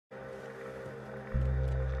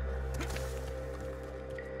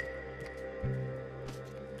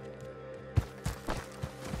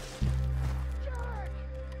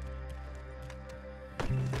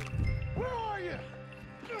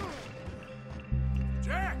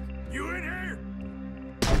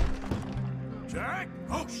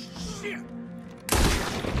Oh, shit!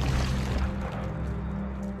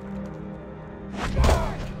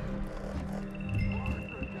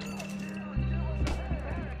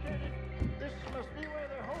 This must be where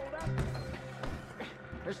they hold up.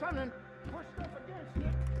 There's something pushed up against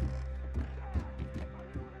it.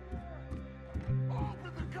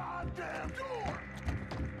 Open the goddamn door!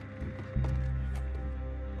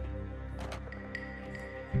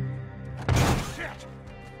 Shit!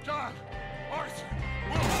 John! Arthur!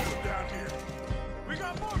 We'll hold them down here. We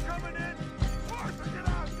got more coming in! Arthur, get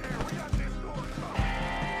out there! We got this door covered!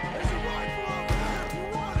 There's a rifle over there if you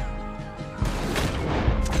want it!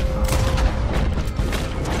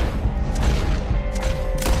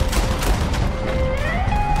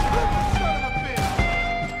 Son of a bitch!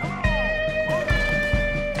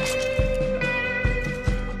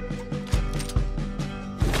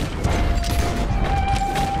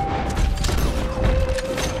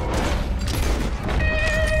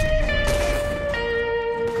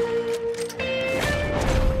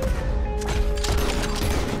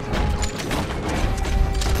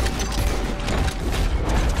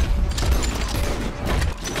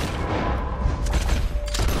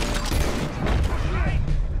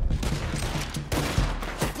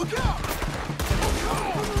 Look out! Look out!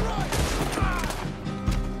 To the right!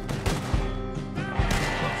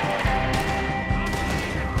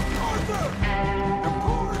 Arthur! They're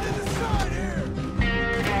pouring in the side here!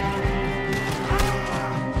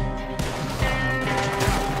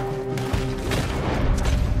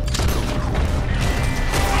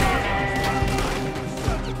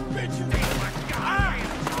 Sons of bitches! Oh my God!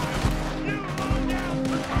 You low down!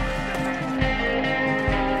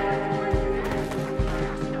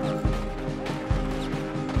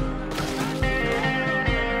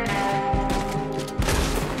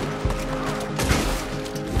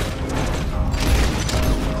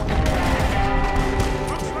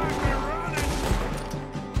 Looks like they're running.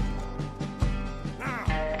 Now,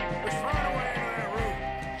 let's find a way into that room.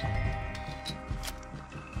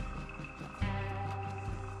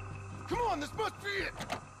 Come on, this must be it.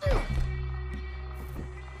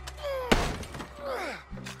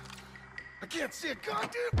 I can't see a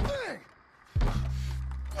goddamn thing.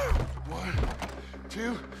 1,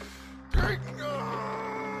 2, 3.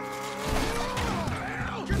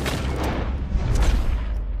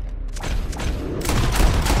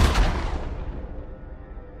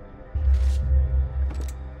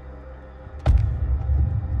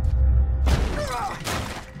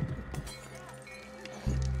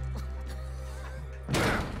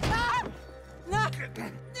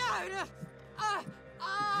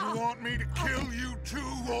 You want me to kill you too,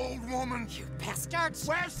 old woman? You bastards!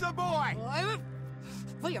 Where's the boy?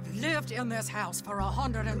 We have lived in this house for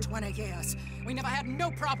 120 years. We never had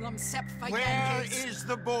no problems except for Where Yankees. is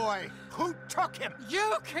the boy? Who took him?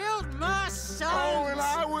 You killed my son! Oh, and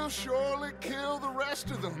I will surely kill the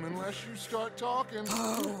rest of them unless you start talking.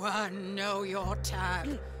 Oh, I know your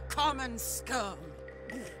type. Common scum.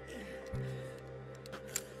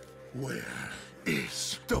 Where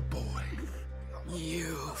is the boy?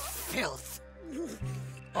 You filth.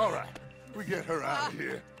 All right, we get her out of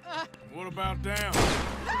here. What about down?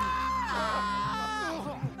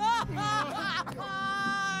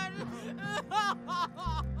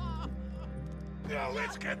 Now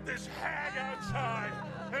let's get this hag outside.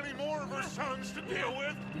 Any more of her sons to deal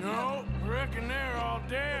with? No, reckon they're all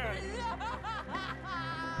dead.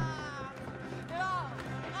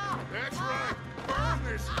 That's right. Burn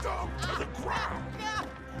this dump to the ground.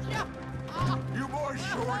 You boys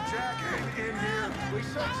sure Jack ain't in here. We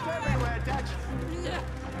searched everywhere, Dutch.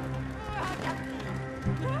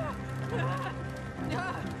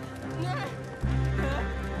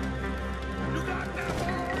 You got that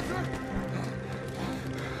one, Arthur?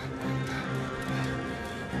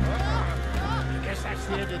 Guess that's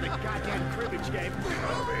the end of the goddamn cribbage game.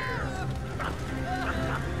 Come here.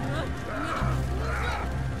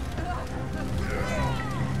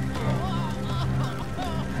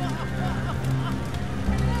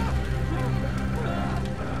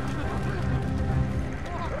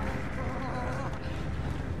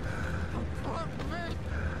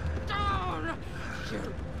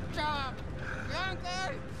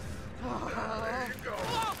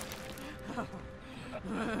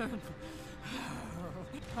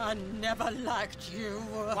 I never liked you.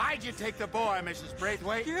 Why'd you take the boy, Mrs.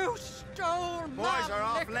 Braithwaite? You stole my Boys are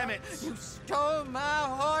off liquor. limits. You stole my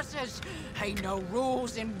horses. Ain't no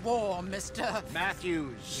rules in war, mister.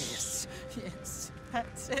 Matthews. Yes, yes,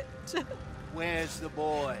 that's it. Where's the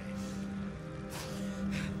boy?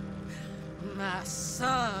 My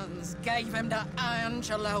sons gave him to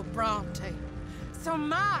Angelo Bronte. So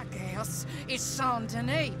my guess is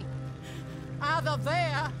Saint-Denis. Either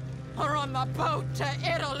there or on the boat to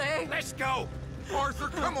Italy. Let's go! Arthur,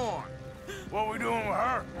 come on! What we doing with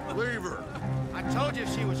her? Leave her. I told you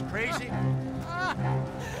she was crazy.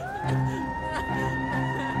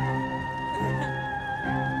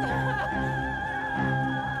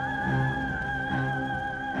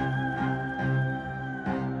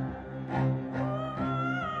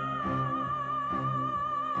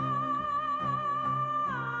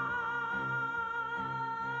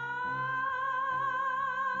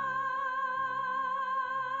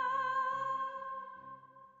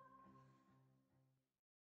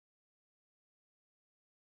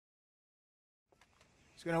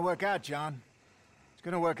 It's gonna work out, John. It's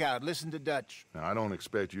gonna work out. Listen to Dutch. Now, I don't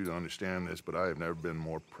expect you to understand this, but I have never been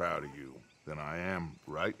more proud of you than I am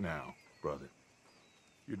right now, brother.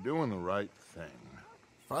 You're doing the right thing.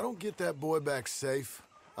 If I don't get that boy back safe,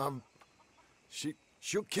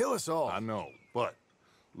 she'll kill us all. I know, but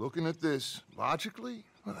looking at this logically,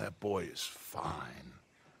 well, that boy is fine.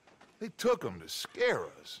 They took him to scare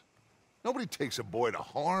us. Nobody takes a boy to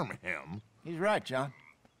harm him. He's right, John.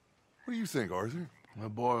 What do you think, Arthur? The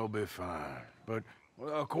boy will be fine. But,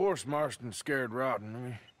 well, of course Marston's scared rotten. I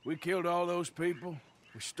mean, we killed all those people.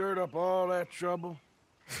 We stirred up all that trouble.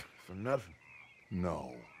 For nothing.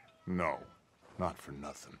 No, not for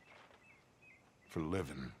nothing. For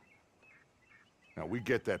living. Now, we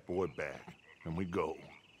get that boy back, and we go.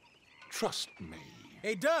 Trust me.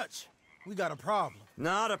 Hey, Dutch, we got a problem.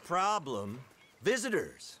 Not a problem.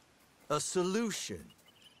 Visitors. A solution.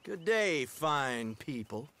 Good day, fine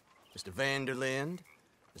people. Mr. Vanderlind,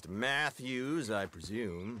 Mr. Matthews, I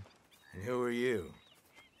presume. And who are you?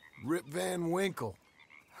 Rip Van Winkle.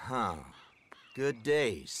 Huh. Good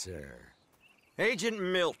day, sir. Agent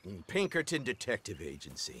Milton, Pinkerton Detective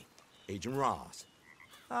Agency. Agent Ross.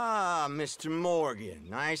 Ah, Mr. Morgan,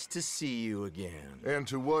 nice to see you again. And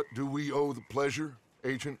to what do we owe the pleasure,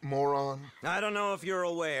 Agent Moron? I don't know if you're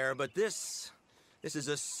aware, but this is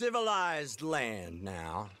a civilized land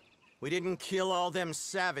now. We didn't kill all them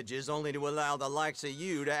savages only to allow the likes of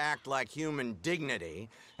you to act like human dignity,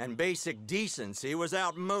 and basic decency was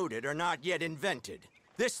outmoded or not yet invented.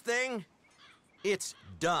 This thing, it's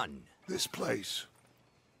done. This place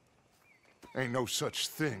ain't no such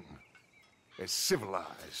thing as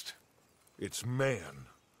civilized. It's man.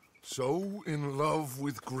 So in love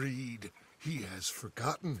with greed, he has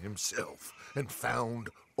forgotten himself and found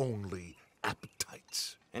only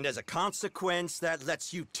appetites. And as a consequence, that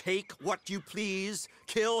lets you take what you please,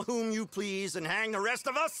 kill whom you please, and hang the rest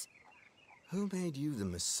of us? Who made you the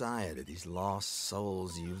messiah to these lost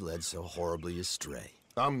souls you've led so horribly astray?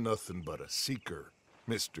 I'm nothing but a seeker,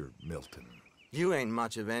 Mr. Milton. You ain't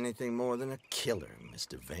much of anything more than a killer,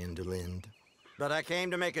 Mr. Vanderlind. But I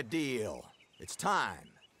came to make a deal. It's time.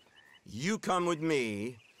 You come with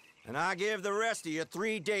me, and I give the rest of you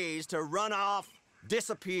 3 days to run off,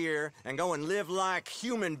 disappear, and go and live like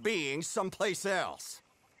human beings someplace else.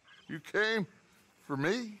 You came for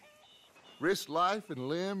me? Risk life and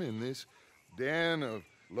limb in this den of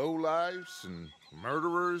lowlifes and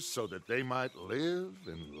murderers so that they might live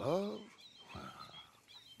and love?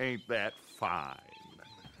 Ain't that fine?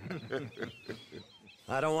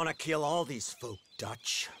 I don't want to kill all these folk,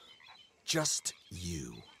 Dutch. Just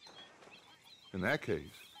you. In that case,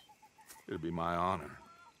 it'd be my honor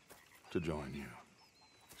to join you.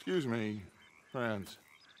 Excuse me, friends.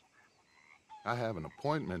 I have an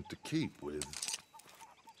appointment to keep with...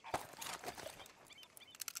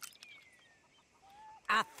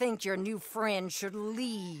 I think your new friend should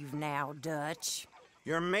leave now, Dutch.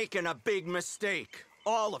 You're making a big mistake.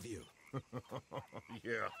 All of you.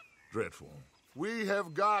 Yeah, dreadful. We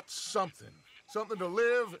have got something. Something to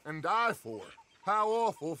live and die for. How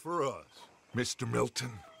awful for us. Mr.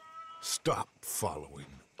 Milton, stop following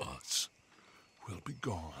us. We'll be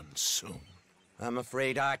gone soon. I'm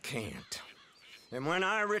afraid I can't. And when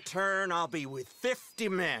I return, I'll be with 50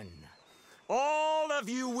 men. All of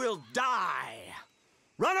you will die.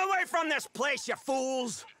 Run away from this place, you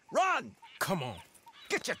fools! Run! Come on.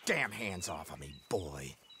 Get your damn hands off of me,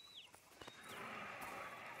 boy.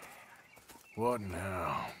 What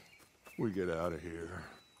now? We get out of here.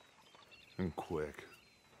 And quick.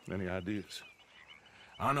 Any ideas?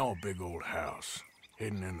 I know a big old house,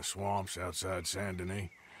 hidden in the swamps outside Saint-Denis.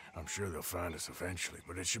 I'm sure they'll find us eventually,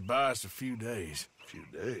 but it should buy us a few days. A few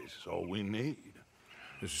days is all we need.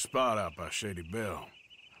 There's a spot out by Shady Bell.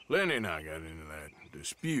 Lenny and I got into that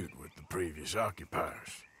dispute with the previous occupiers.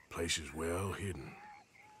 Place is well hidden.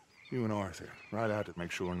 You and Arthur, ride out to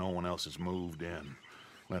make sure no one else has moved in.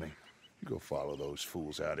 Lenny, you go follow those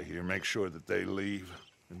fools out of here. Make sure that they leave.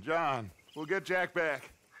 And John, We'll get Jack back,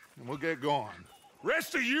 and we'll get going.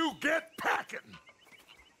 Rest of you, get packing!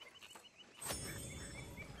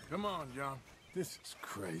 Come on, John. This is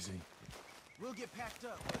crazy. We'll get packed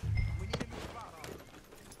up. We need a new spot on.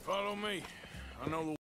 Follow me. I know the